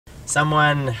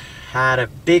Someone had a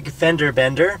big fender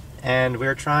bender and we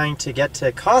were trying to get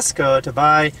to Costco to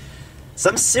buy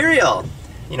some cereal.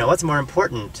 You know, what's more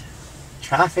important,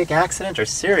 traffic accident or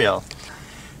cereal?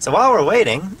 So while we're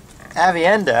waiting,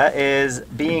 Aviendha is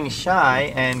being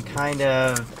shy and kind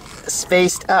of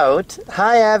spaced out.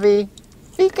 Hi, Abby.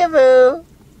 Peekaboo.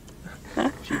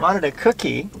 She wanted a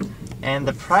cookie, and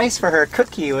the price for her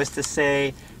cookie was to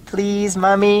say, "Please,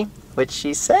 Mommy," which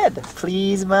she said,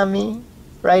 "Please, Mommy."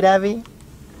 Right, Abby?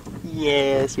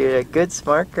 Yes, you're a good,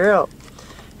 smart girl.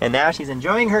 And now she's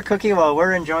enjoying her cookie while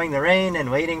we're enjoying the rain and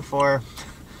waiting for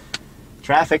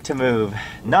traffic to move.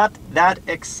 Not that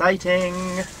exciting.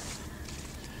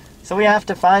 So we have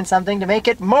to find something to make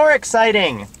it more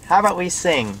exciting. How about we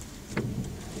sing?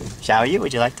 Shall you?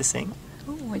 Would you like to sing?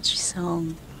 Oh, which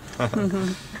song?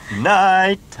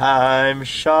 Nighttime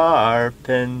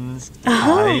sharpens,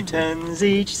 heightens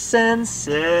each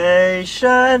sensation.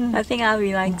 I think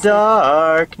Abby likes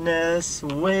Darkness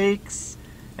wakes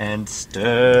and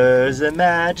stirs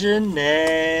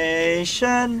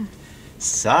imagination.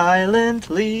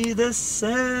 Silently the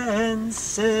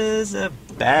senses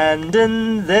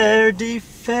abandon their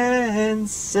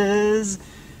defenses,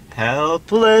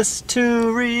 helpless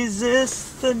to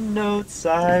resist the notes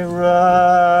I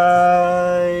write.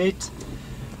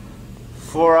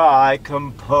 For I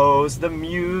compose the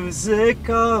music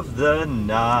of the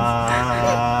night.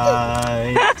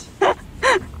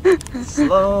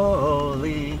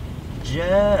 Slowly,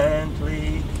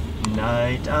 gently,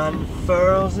 night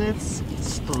unfurls its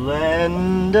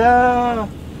splendor.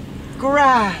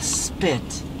 Grasp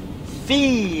it,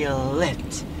 feel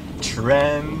it,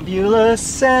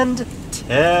 tremulous and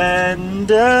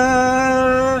tender.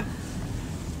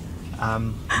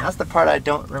 That's the part I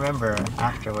don't remember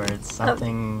afterwards.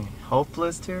 Something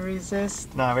hopeless to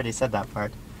resist? No, I already said that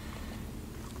part.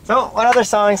 So, what other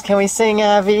songs can we sing,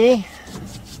 Abby?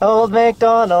 Old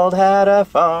MacDonald had a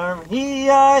farm,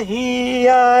 E-I-E-I-O.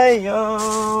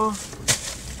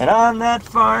 And on that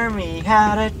farm he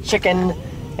had a chicken,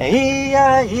 E-I-E-I-O.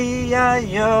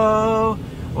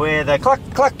 With a cluck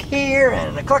cluck here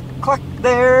and a cluck cluck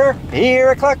there. Here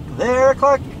a cluck, there a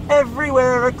cluck,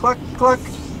 everywhere a cluck cluck.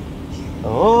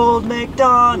 Old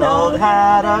MacDonald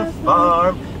had a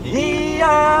farm, E-I-E-I-E-O.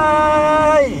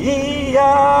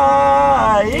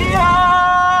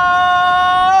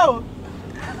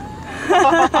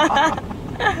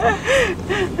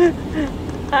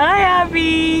 Hi,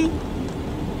 Abby.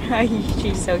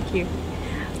 She's so cute.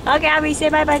 Okay, Abby, say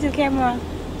bye-bye to camera.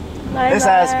 Bye-bye. This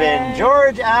has been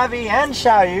George, Abby, and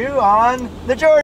Xiaoyu on the George